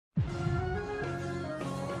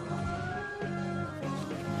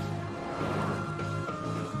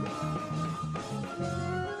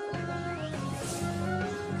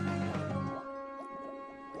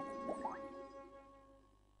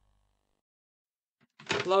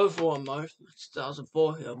Hello everyone, my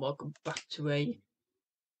 2004 here, and welcome back to a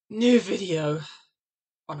new video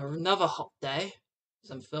on another hot day,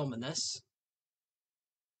 as I'm filming this.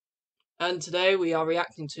 And today we are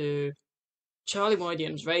reacting to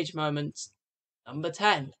CharlieYDM's Rage Moment number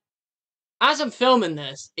 10. As I'm filming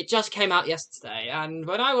this, it just came out yesterday, and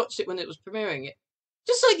when I watched it when it was premiering,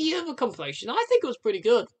 just like the other compilation, I think it was pretty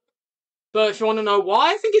good. But if you want to know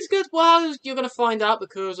why I think it's good, well, you're going to find out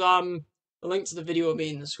because, a link to the video will be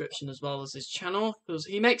in the description as well as his channel, because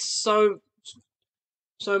he makes so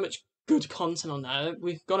much good content on there.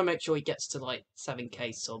 We've got to make sure he gets to, like,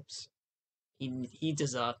 7k subs. He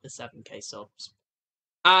deserved the 7k subs.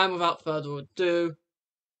 And without further ado,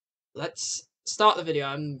 let's start the video.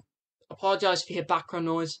 I apologise if you hear background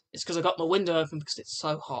noise. It's because I got my window open because it's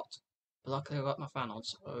so hot. But luckily I got my fan on,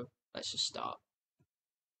 so let's just start.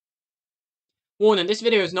 Warning, this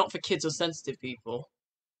video is not for kids or sensitive people.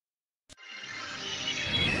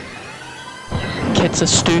 Kids are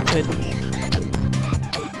stupid.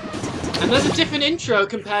 And there's a different intro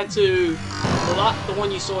compared to the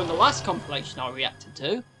one you saw in the last compilation I reacted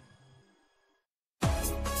to.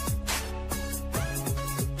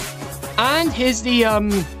 And here's the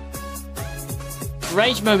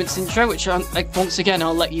Rage Moments intro, which once again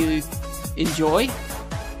I'll let you enjoy.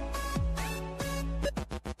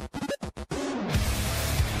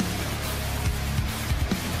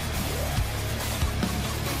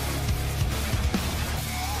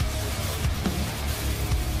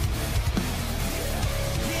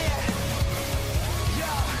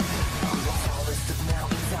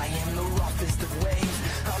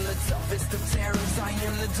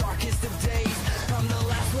 Darkest of days, I'm the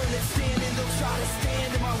last one that's standing. Don't try to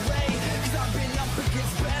stand in my way, cause I've been up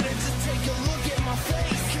against better. Just take a look at my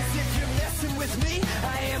face, cause if you're messing with me,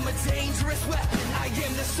 I am a dangerous weapon. I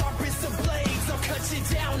am the sharpest of blades. I'll cut you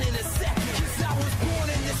down in a second, cause I was born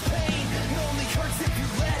in this pain. It only hurts if you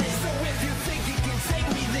let it. So if you think you can take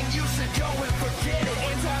me, then you should go and forget it.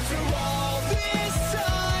 And after all this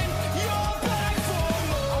time, you're back for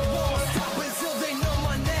more. I won't stop until they know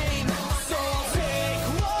my name. So I'll take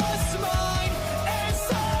what's mine and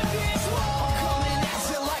start this war. I'm coming at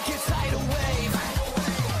you like a tidal wave.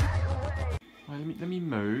 Right, let me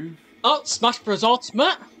move. Oh, Smash Bros.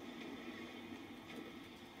 Ultimate.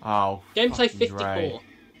 Oh, Gameplay 54. Great.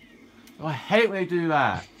 Oh, I hate when they do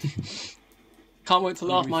that. Can't wait to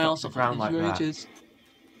laugh my stop ass the off ground at these like that. rages.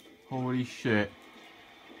 Holy shit.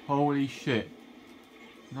 Holy shit.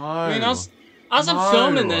 No. I mean, as I'm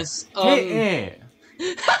filming this, hit it.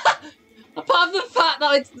 apart from the fact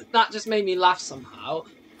that that just made me laugh somehow,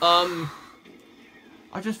 I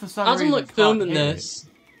just for some as I'm reason like can't filming hit this,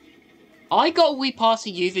 I got a wee parts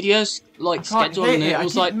of you videos like scheduled, and it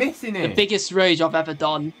was like the biggest rage I've ever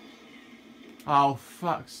done. Oh,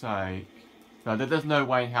 fuck's sake. No, there's no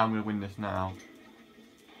way in hell I'm gonna win this now.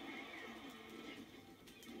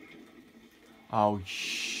 Oh,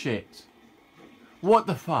 shit. What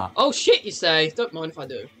the fuck? Oh shit, you say? Don't mind if I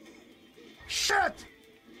do. Shit!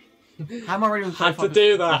 How am I ready to Had to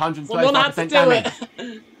do that. 135% had to do damage?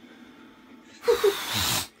 it.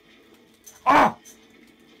 Oh!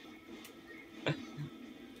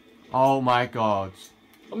 Oh my god.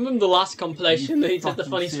 I remember the last compilation that he did the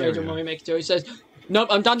funny stage on Mario Maker 2. He says, "Nope,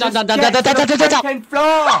 I'm done." Fucking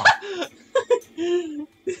floor!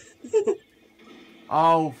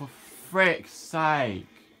 Oh, for frick's sake.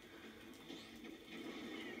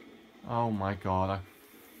 Oh my god, I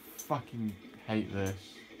fucking hate this.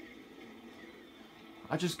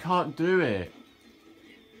 I just can't do it.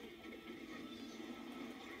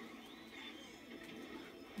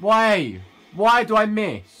 Why? Why do I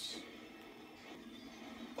miss?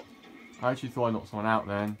 I actually thought I knocked someone out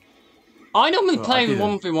then. I normally play in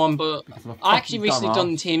 1v1, but I actually recently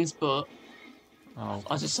done teams, but oh,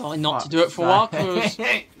 I decided not to do it for a while because.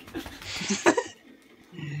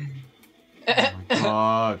 Oh my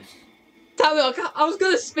god. Damn it, I was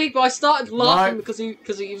gonna speak, but I started laughing because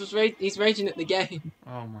he's raging at the game.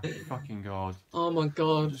 Oh my fucking god. Oh my I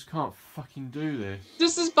god. just can't fucking do this.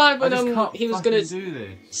 Just as bad when he was gonna do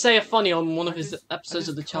this. say a funny on one of his episodes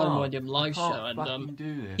of the CharlieYDM live show, and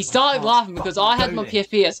do this. he started laughing because I had my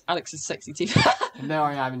PFP as Alex's sexy TV. And now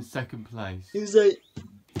I am in second place. He was like,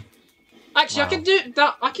 actually, I can do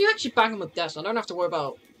that. I can actually bang him with death. I don't have to worry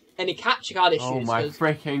about any capture card issues. Oh my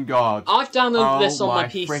freaking god. I've downloaded this on my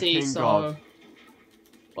PC, so... God.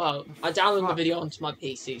 Well, I downloaded the video onto my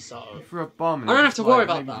PC, so... For a bomb, I don't have to worry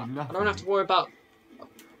about that. I don't have to worry about...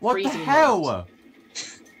 What the hell?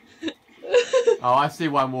 Oh, I see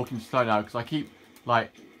why I'm walking slow now, because I keep,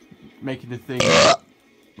 like, making the thing,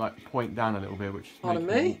 like, point down a little bit, which makes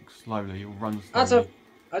me walk slowly, or run slowly.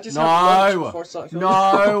 I just had lunch before I started filming.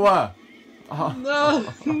 No! No!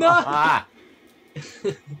 No!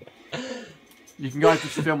 You can guys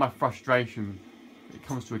just feel my frustration when it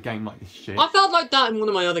comes to a game like this shit. I felt like that in one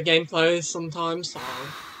of my other gameplays sometimes. So.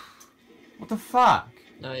 What the fuck?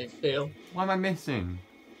 No, you feel. Why am I missing?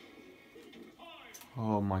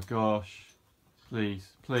 Oh my gosh. Please,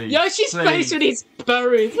 please. Yoshi's face when he's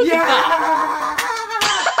buried. Look Yeah! at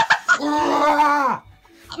that.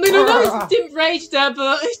 I mean, I know he didn't rage there,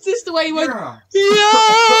 but it's just the way he went.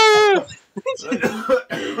 Yeah!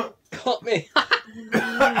 Got me.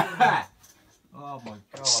 Oh my god.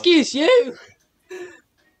 Excuse you.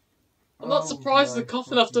 I'm not surprised the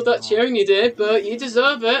coffin after that cheering you did, but you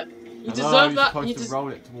deserve it. You deserve that. You roll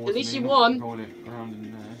it towards at least me, you won. Roll it around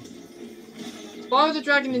in there. Spyro the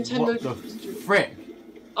Dragon Nintendo. What the frick?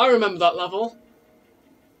 I remember that level.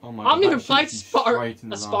 Oh my I haven't god, even that played shoots you straight in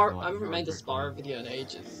the Spyro. lava, I haven't like, made a very Spyro quickly. video in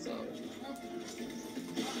ages, so.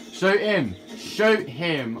 Shoot him! Shoot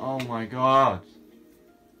him! Oh my god.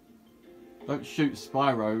 Don't shoot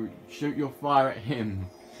Spyro, shoot your fire at him.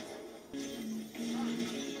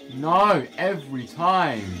 No! Every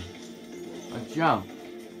time! I jump.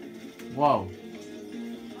 Whoa.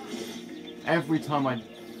 Every time I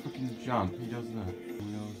fucking jump, he does that.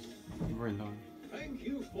 I'm very low. Thank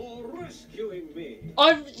you for rescuing me.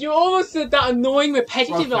 You almost said that annoying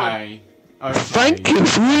repetitive line. Okay. Okay. Thank you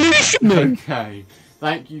for listening. Okay.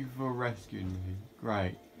 Thank you for rescuing me.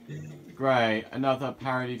 Great. Great. Another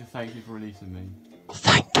parody to thank you for releasing me.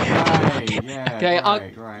 Thank you. Great. Yeah.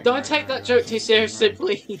 Okay, great, don't take that joke too seriously,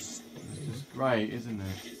 please. It's just great, isn't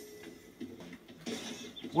it?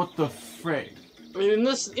 What the frick? I mean,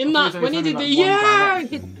 in that when he did the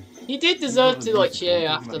he did deserve to like cheer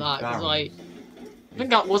after that. Cause like, I think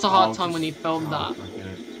that was a hard time when he filmed that.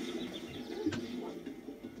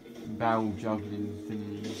 Barrel juggling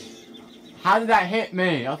thingy. How did that hit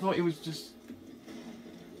me? I thought it was just.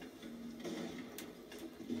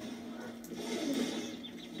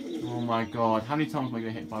 Oh my god! How many times am I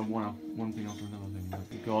gonna hit by one thing after another thing?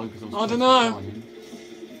 Like, god, because I don't know. Flying.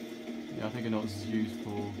 Yeah, I think I'm not as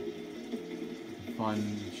useful. Find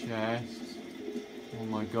the chest. Oh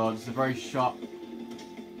my god, it's a very sharp.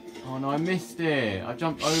 Oh no, I missed it. I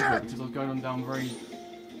jumped over it because I was going on down very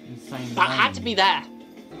insane. That had to be there.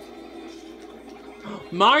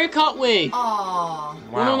 Mario Kart Wii. Aww.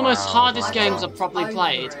 One of the most hardest games I've probably Over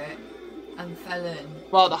played. it and fell in.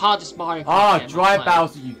 Well, the hardest Mario Kart Ah, game dry I've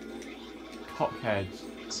Bowser, you cockheads.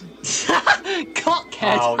 played.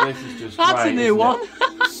 Cockhead. Oh, this is just That's great, a new isn't one.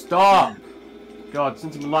 it? Stop! God,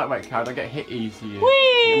 since I'm a lightweight character, I get hit easier. Whee!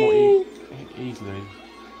 I get more hit easily.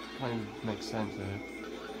 Kind of makes sense here.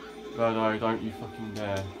 But no, don't you fucking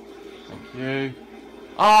dare. Thank you.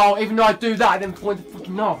 Oh, even though I do that, I then point the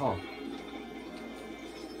fucking novel.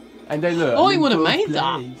 And then look. Oh, I'm you in would have fourth made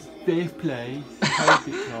that. place, fifth place.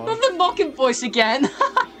 Not the mocking voice again.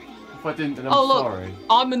 If I didn't, then I'm Oh look, sorry.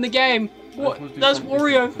 I'm in the game. What? supposed to do That's something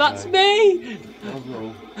Wario. different That's today. me. That was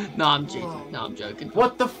all. No, I'm joking. No, I'm joking.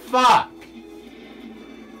 What the fuck?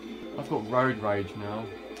 I've got road rage now.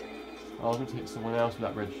 I was going to hit someone else with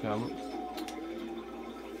that red shell.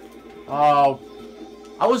 Oh,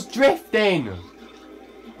 I was drifting.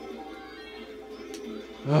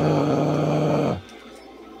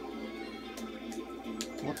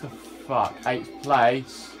 What the fuck? 8th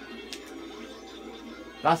place.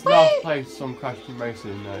 That's last place on Crash Team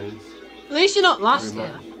Racing, that is. At least you're not last Pretty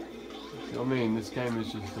year. much. You know what I mean? This game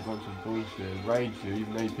is just a bunch of bullshit. Rage you,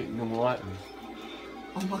 even though you pick normal items.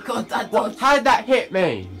 Oh my god, that What? dodge. How did that hit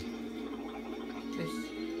me?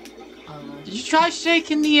 Did you try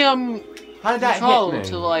shaking the How did that control hit me?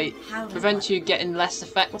 to like prevent you getting less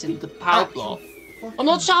effective with the power block? I'm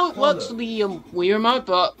not sure how it works with the Wii remote,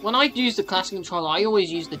 but when I use the classic controller, I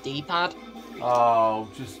always use the D-pad. Oh,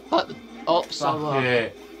 just But up, so fuck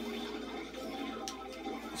it.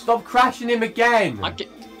 Stop crashing him again! I get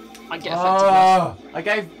effectiveness. I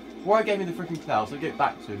gave Roy gave me the freaking cloud, so I get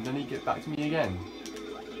back to him, then he get back to me again.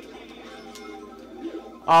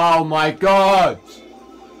 Oh my god!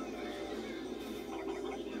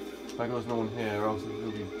 Thank God there's no one here, or else it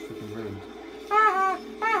will be freaking ruined.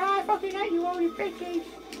 I fucking hate you all, you bitches!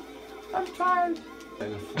 I'm tired!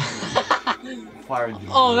 Fire engine.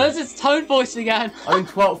 Oh, there's his tone voice again. I'm in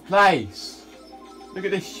 12th place! Look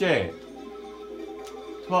at this shit!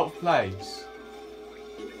 12th place.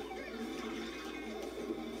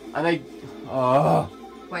 And they... Oh.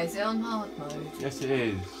 Wait, is it on hard mode? Yes it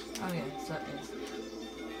is. Oh yeah, so it is.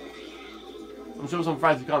 I'm sure some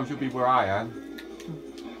frantic items should be where I am.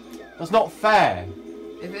 That's not fair!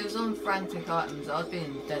 If it was on frantic items, I'd be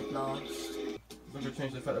in dead last. I'm gonna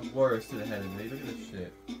change the fact that Warrior's still ahead of me. Look at this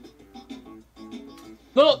shit.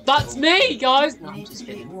 Look, that's me, guys! You No, I'm need to just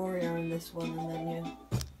beat kidding. Wario in this one, and then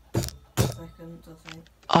you're second, I think.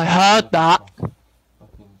 I heard that.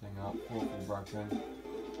 Fucking thing up. Awfully broken.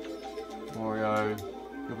 Mario,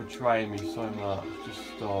 you're betraying me so much. Just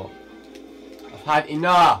stop. I've had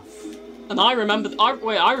enough! And I remember.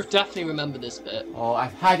 I definitely remember this bit. Oh,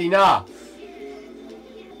 I've had enough!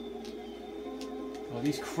 Oh,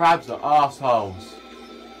 these crabs are assholes.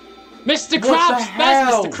 Mr. What the Krabs!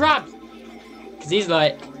 hell? Where's Mr. Krabs? Because he's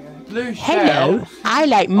like, Blue hello, shells? I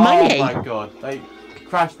like money. Oh my god, they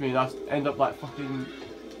crashed me and I end up like fucking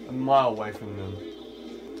a mile away from them.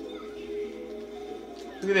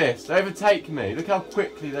 Look at this, they overtake me. Look how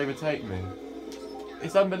quickly they overtake me.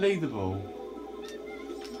 It's unbelievable.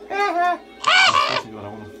 Especially when I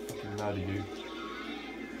want to fucking murder you.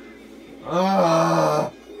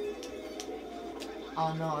 Ah!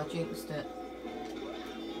 Oh no, I jinxed it.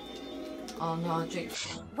 Oh no, I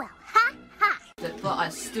jinxed it. Well, ha ha! But I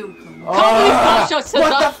still come. Ah! Gosh, I said What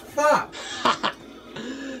that. the fuck?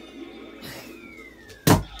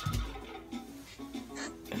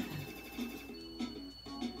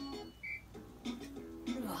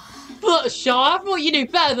 But Shah, I thought you knew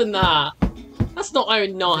better than that. That's not very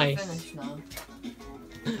nice. Finished now.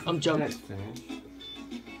 Let's I'm joking. finish.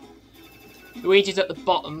 Luigi's at the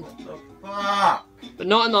bottom, Fuck! but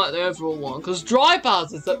not in like the overall one, because Dry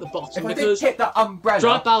Bowser's at the bottom If I didn't because hit that umbrella,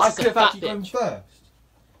 Dry Bowser's I could have a fat actually gone bitch. first.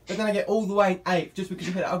 But then I get all the way in 8th just because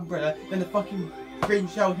you hit that umbrella, then the fucking green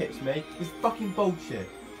shell hits me. It's fucking bullshit.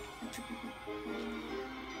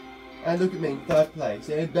 And look at me in 3rd place.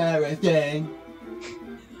 Embarrassing.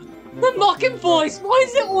 the mocking voice. Why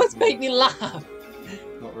does it always make me laugh?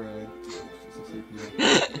 Not really. It's a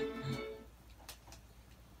CPU.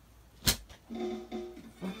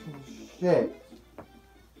 Fucking shit.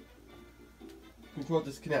 Control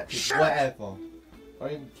disconnected, whatever. I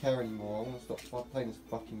don't even care anymore. I want to stop playing this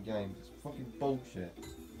fucking game. It's fucking bullshit.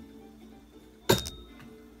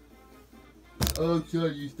 Oh,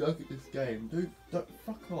 Charlie, you stuck at this game. Dude,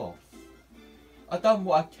 fuck off. I've done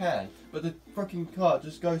what I can, but the fucking car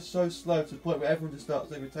just goes so slow to the point where everyone just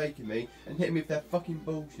starts overtaking me and hitting me with their fucking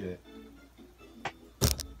bullshit.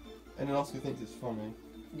 And then Oscar thinks it's funny.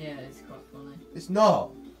 Yeah, it's quite funny. It's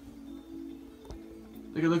not!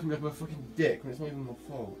 Look at me like I'm a fucking dick when it's not even my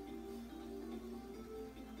fault.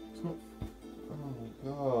 It's not. Oh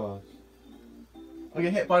my god. I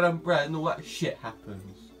get hit by an umbrella and all that shit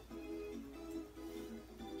happens.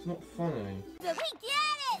 It's not funny. We get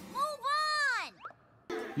it! Move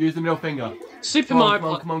on! Use the middle finger. Super Come on,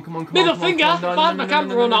 Mario. come on, come on, come on, Middle come on, finger. come on, If I had my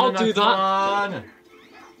camera on, I'll do that.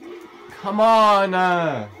 Come on.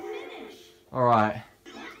 Alright.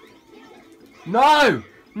 No!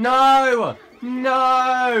 No!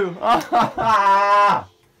 No! I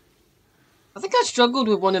think I struggled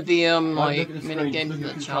with one of the like look at the mini screen, games look in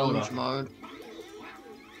at the the challenge controller. mode.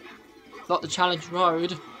 Not the challenge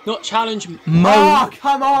mode. Not challenge mode. Oh,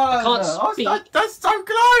 come on! I can't Oh, speak. that's so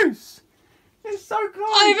close! It's so close!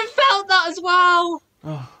 I even felt that as well!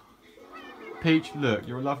 Oh. Peach, look,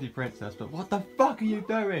 you're a lovely princess, but what the fuck are you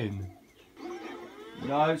doing?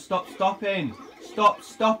 No, stop stopping! Stop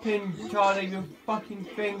stopping, Charlie, your fucking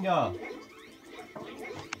finger!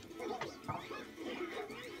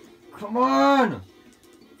 Come on!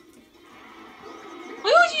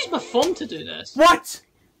 I always use my thumb to do this. What?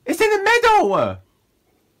 It's in the middle!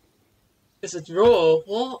 It's a draw.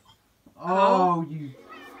 What? Oh, you...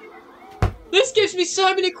 This gives me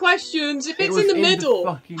so many questions. If It it's was in the in the middle,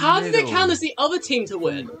 fucking how does it middle. count as the other team to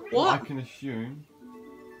win? I What? can assume.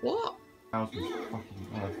 What? How's this fucking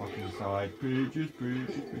on the fucking side? Peaches.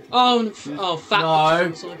 Oh, fat. No.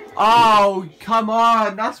 I'm sorry. Oh, come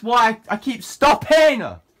on! That's why I keep stopping!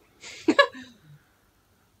 Ugh.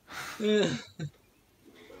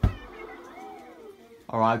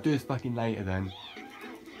 Alright, I'll do this fucking later then.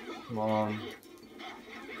 Come on.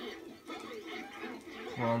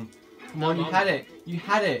 Come on. Come on, you had it! You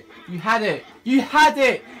had it! You had it! You had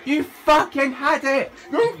it! You fucking had it!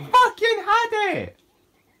 You fucking had it!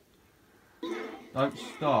 Don't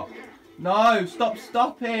stop. No! Stop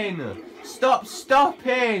stopping! Stop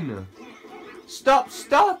stopping! Stop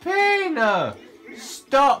stopping!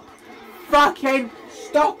 Stop fucking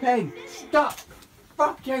stopping! Stop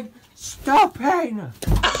fucking stopping!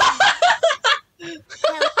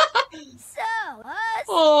 So,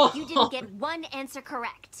 Oh. you didn't get one answer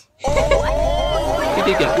correct. You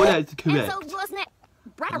did get one answer And so wasn't it?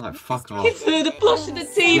 Alright, fuck He off. threw the plush in the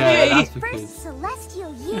TV. Yeah, that's for First kids.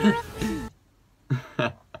 celestial year of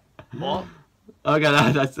peace. What? Okay,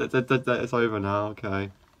 that's over now, okay.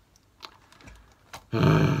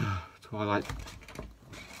 Twilight.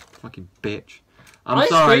 Fucking bitch. I'm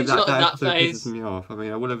sorry that screenshotted that episode phase. pisses me off. I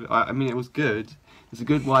mean, I would have. I mean, it was good. It's a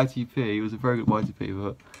good YTP. It was a very good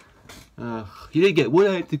YTP, but you didn't get what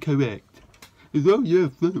I had to correct. It's all your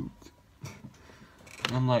fault.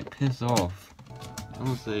 I'm like, piss off.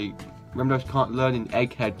 Honestly, remember I can't learn in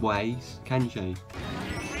egghead ways, can she?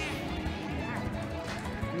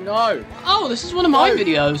 No! Oh, this is one of my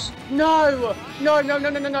videos. No! No, no, no,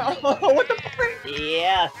 no, no, no! What the frick?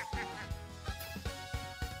 Yes.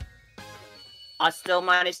 I still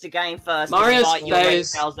managed to gain first. Mario's despite your face. red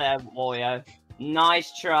cells there, Wario.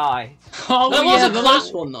 Nice try. Oh, that yeah, was a the close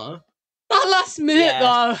last one though. That last minute Yeah.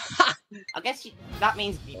 though. I guess that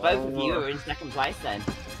means both of you are in second place then.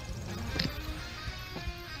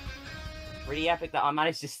 Pretty epic that I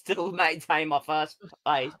managed to still maintain my first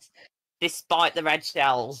place, despite the red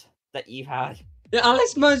shells that you had. Yeah,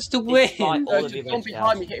 Alex managed to win. Despite all of your There's one red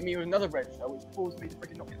behind shells. me hitting me with another red shell, which forced me to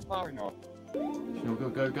freaking not get far enough. Go.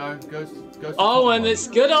 Oh, and it's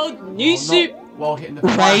good old new suit. While hitting the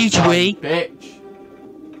Rage flash week. button, bitch.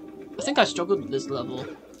 I think I struggled with this level.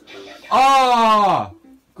 Ah,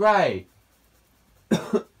 great.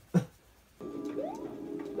 Oh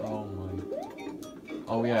my.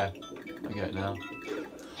 Oh yeah, I get it now.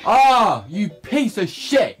 Ah, you piece of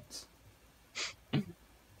shit.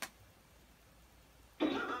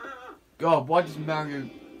 God, why does Mario...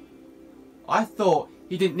 I thought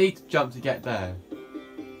he didn't need to jump to get there.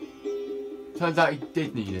 Turns out he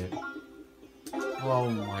did need it. Oh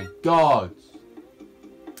my god.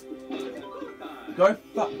 Go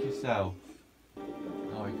fuck yourself.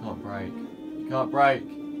 Oh, he can't break. He can't break.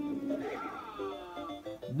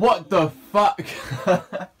 What the fuck?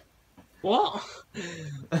 What?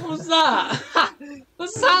 What was that? The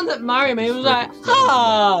sound that Mario made was like,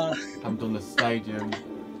 ah! Haven't done the stadium.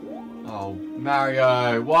 Oh,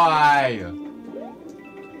 Mario, why?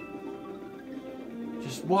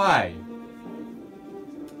 Just why?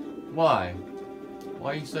 Why?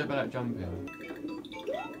 Why are you so bad at jumping?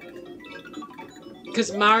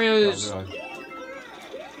 Because Mario's... Oh,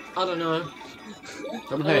 I don't know. Jump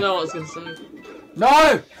I don't here. know what I was going to say.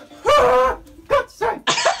 No! God's sake!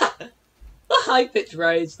 The high-pitched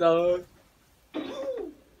rage, though.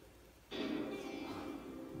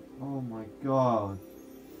 Oh my god.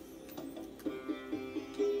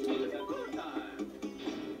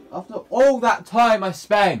 After all that time I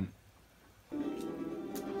spent!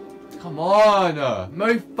 Come on!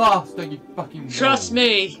 Move faster, you fucking Trust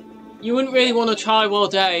me, you wouldn't really want to try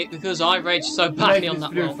World 8 because I raged so badly on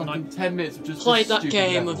that one when I 10 minutes of just played this that stupid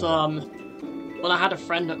game level. with, when I had a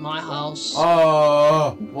friend at my house.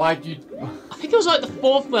 Oh, why'd you... I think it was like the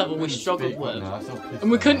 4th level we struggled Speak up with. now, I'm so pissed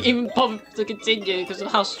And we now. couldn't even bother to continue because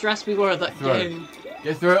of how stressed we were at that Through it. game.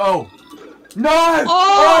 Get through it. Oh! No! Oh!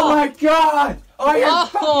 Oh my god! Oh, you're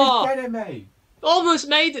Oh! fucking kidding me! Almost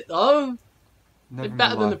made it though. Never in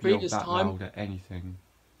better my than the life yelled previous that time. loud at anything.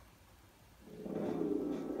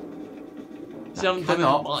 So I'm doing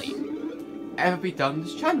Cannot right. ever be done on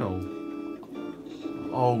this channel.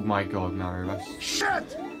 Oh my god, Mario, that's...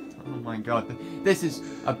 Shit! Oh my god, this is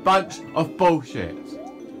a bunch of bullshit.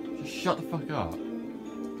 Just shut the fuck up.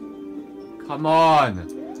 Come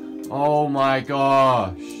on! Oh my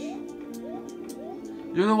gosh.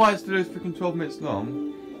 You know why this video is freaking 12 minutes long?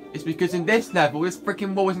 It's because in this level, this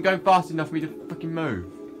freaking wall isn't going fast enough for me to freaking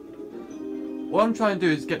move. What I'm trying to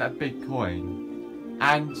do is get that big coin.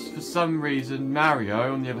 And for some reason,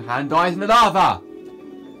 Mario, on the other hand, dies in the lava!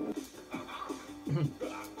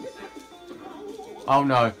 Oh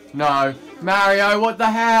no, no. Mario, what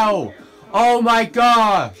the hell? Oh my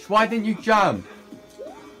gosh! Why didn't you jump?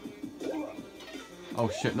 Oh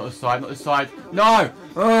shit, not this side, not this side. No!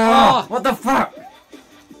 Oh. What the fuck?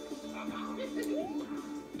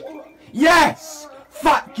 Yes!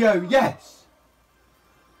 Fuck you, yes!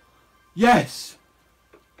 Yes!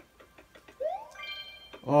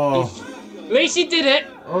 Oh. At least you did it.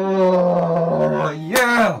 Oh,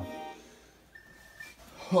 yeah!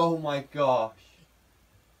 Oh my gosh.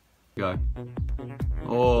 Go.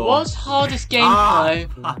 Oh. What's hardest gameplay?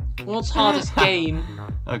 What's hardest game?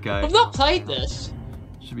 Okay. I've not played this.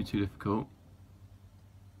 Should be too difficult.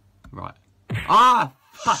 Right. Ah!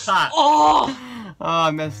 Oh! Oh,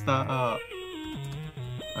 I messed that up.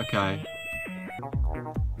 Okay.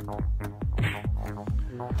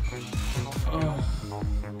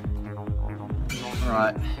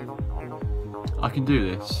 Right. I can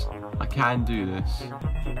do this. I can do this.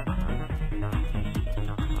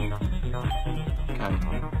 Okay.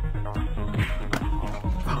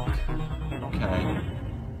 Fuck. Okay.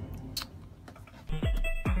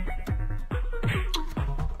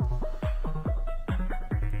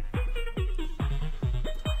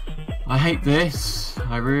 I hate this.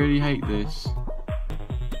 I really hate this.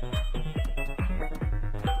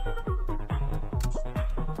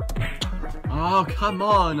 Oh, come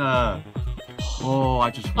on. Oh,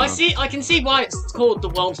 I just wanna, I can see why it's called the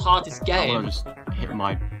world's hardest I game. want to just hit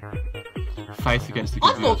my face against the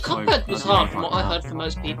I computer. thought Cuphead was hard from what I heard from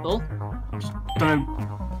most people. Don't.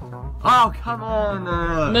 Oh, come on.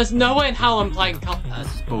 And there's no way in hell I'm playing Cuphead.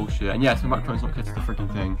 This is bullshit. And yes, my microphone's not connected to the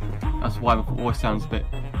freaking thing. That's why my voice sounds a bit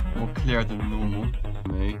more clearer than normal.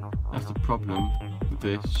 Me. That's the problem with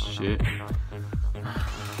this shit.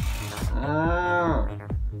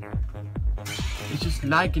 It's just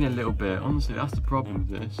lagging a little bit. Honestly, that's the problem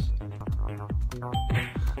with this.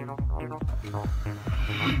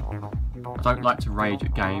 I don't like to rage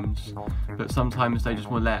at games, but sometimes they just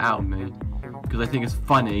want to let it out of me. Because they think it's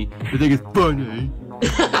funny. They think it's funny.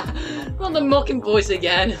 Not the mocking voice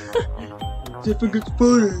again. They think it's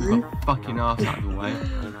funny. Move my fucking ass out of the way.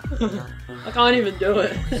 I can't even do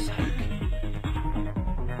it.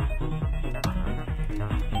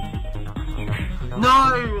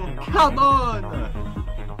 No! Come on!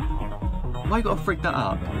 Why you gotta freak that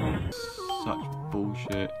up? Such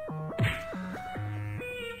bullshit.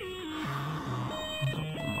 Oh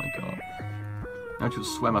my god. I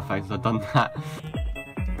just swear my face as I've done that.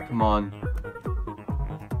 Come on.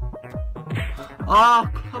 Oh,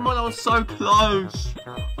 come on, I was so close!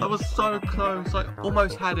 I was so close, I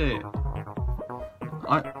almost had it.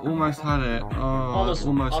 I almost had it. Oh, I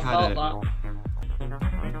almost had it.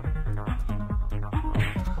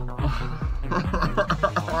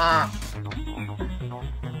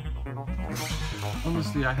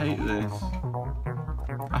 Honestly, I hate this.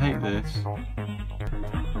 I hate this.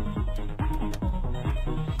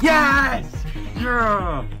 Yes!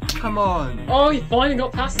 Yeah! Come on! Oh, you finally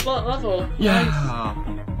got past that level. Yeah!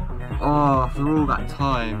 Nice. Oh, after all that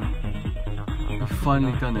time, I've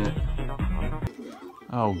finally done it.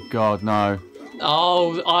 Oh god, no.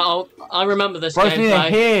 Oh, I remember this Rosalina, gameplay.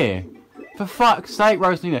 here! For fuck's sake,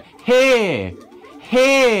 Rosalina, here!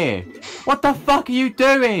 Here! What the fuck are you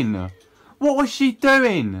doing? What was she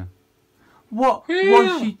doing? What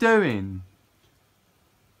was she doing?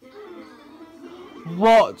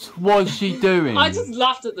 What was she doing? I just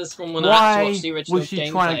laughed at this one when I actually watched the original was she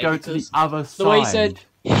trying to go to the other side? The way he said,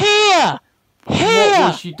 here! Here!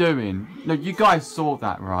 What was she doing? No, you guys saw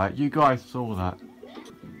that, right? You guys saw that.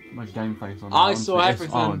 My game face on. I saw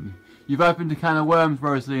everything. On. You've opened a can of worms,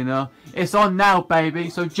 Rosalina. It's on now, baby,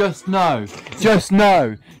 so just know. Just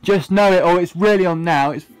know. Just know it, or it's really on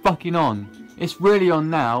now. It's fucking on. It's really on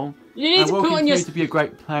now. You need to put on your... to be a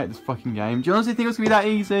great player at this fucking game. Do you honestly think it's going to be that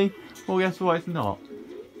easy? Well, guess what? It's not.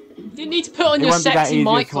 You need to put on your sexy mic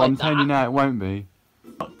like that. I'm telling you now, it won't be.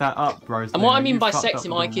 Fuck that up, Rosalina. And what I mean by sexy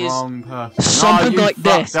mic is... something like this.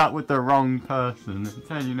 You fucked up with the wrong person. I'm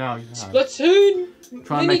telling you now, you have. Splatoon!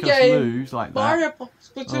 Try and make us lose like that.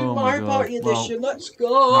 Splatoon Mario Party Edition, let's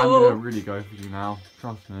go! I'm gonna really go for you now,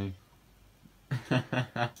 trust me.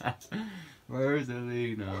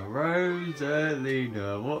 Rosalina,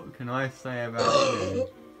 Rosalina, what can I say about you?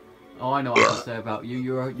 Oh, I know what I can say about you.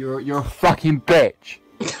 You're a fucking bitch.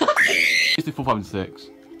 Let's do 4, 5, and 6.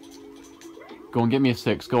 Go on, give me a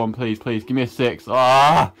 6. Go on, please, please, give me a 6.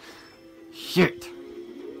 Ah, shit.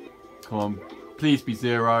 Come on, please be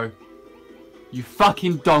 0. You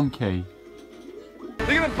fucking donkey.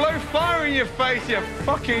 They're gonna blow fire in your face, you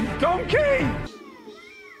fucking donkey!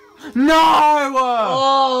 No!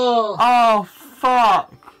 Oh! Oh,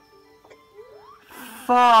 fuck.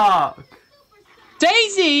 Fuck.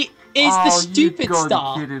 Daisy is the stupid you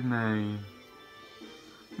star. You're kidding me.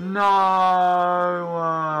 No.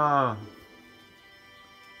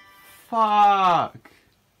 Fuck.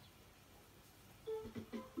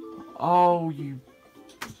 Oh, you...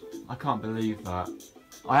 I can't believe that.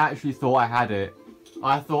 I actually thought I had it.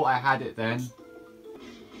 I thought I had it then.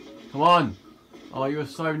 Come on. Oh, you were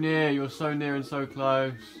so near. You were so near and so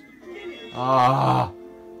close. Ah.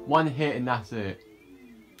 1 hit and that's it.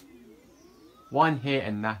 1 hit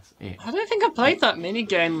and that's it. I don't think I played that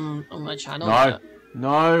minigame on my channel. No. Yet.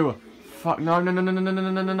 No. Fuck. No, no, no, no, no, no, no,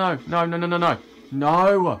 no, no, no, no, no, no, no, no, no.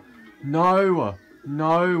 No. No.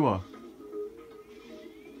 No.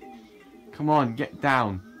 Come on, get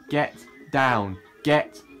down. Get down.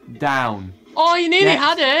 Get down. Oh, you nearly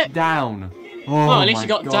had it. Down. Oh, well, at least you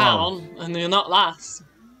got God. down, and you're not last.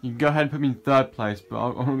 You can go ahead and put me in 3rd place, but I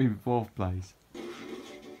want to be in 4th place.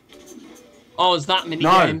 Oh, is that minigame?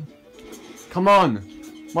 No. Come on.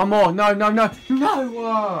 1 more. No, no, no.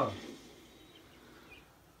 No.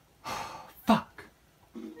 Fuck.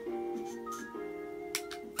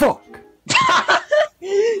 Fuck.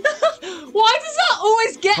 Why does that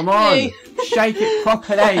always get Come on. me? Shake it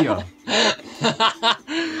properly.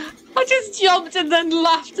 I just jumped and then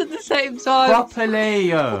laughed at the same time.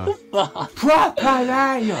 Properly. What the fuck?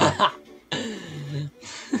 Properly.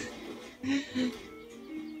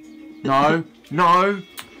 No, no.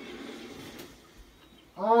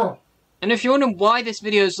 Oh. And if you're wondering why this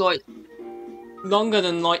video is like longer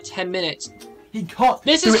than like 10 minutes, He can't.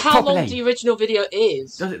 this do is it how properly. long the original video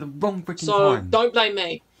is. Does it the wrong freaking So time. don't blame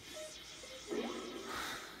me.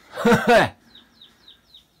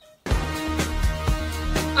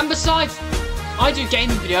 And besides, I do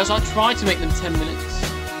gaming videos, I try to make them 10 minutes.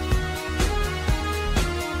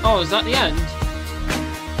 Oh, is that the end?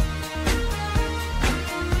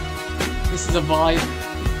 This is a vibe.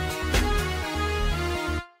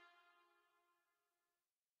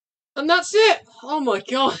 And that's it! Oh my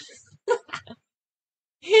god.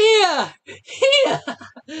 Here! Here!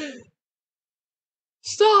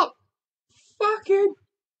 Stop! Fucking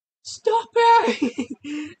stop it!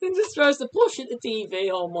 And just tries to push at the TV.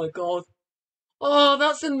 Oh my god. Oh,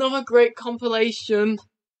 that's another great compilation.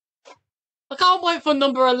 I can't wait for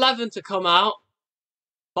number 11 to come out.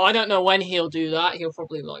 But I don't know when he'll do that. He'll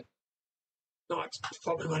probably like... No, I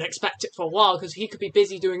probably won't expect it for a while because he could be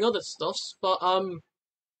busy doing other stuff. But I'll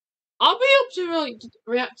be up to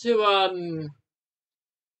react to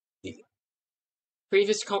the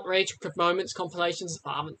previous Rage Moments compilations if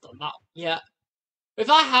I haven't done that yet. If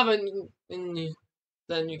I haven't, then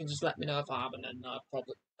you can just let me know if I haven't, and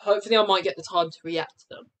probably, hopefully, I might get the time to react to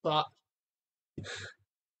them. But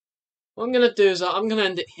what I'm gonna do is I'm gonna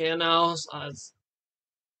end it here now, as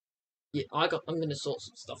yeah, I'm gonna sort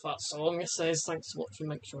some stuff out. So all I'm gonna say is thanks for watching.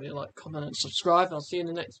 Make sure you like, comment, and subscribe. I'll see you in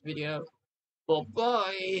the next video. Bye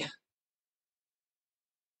bye.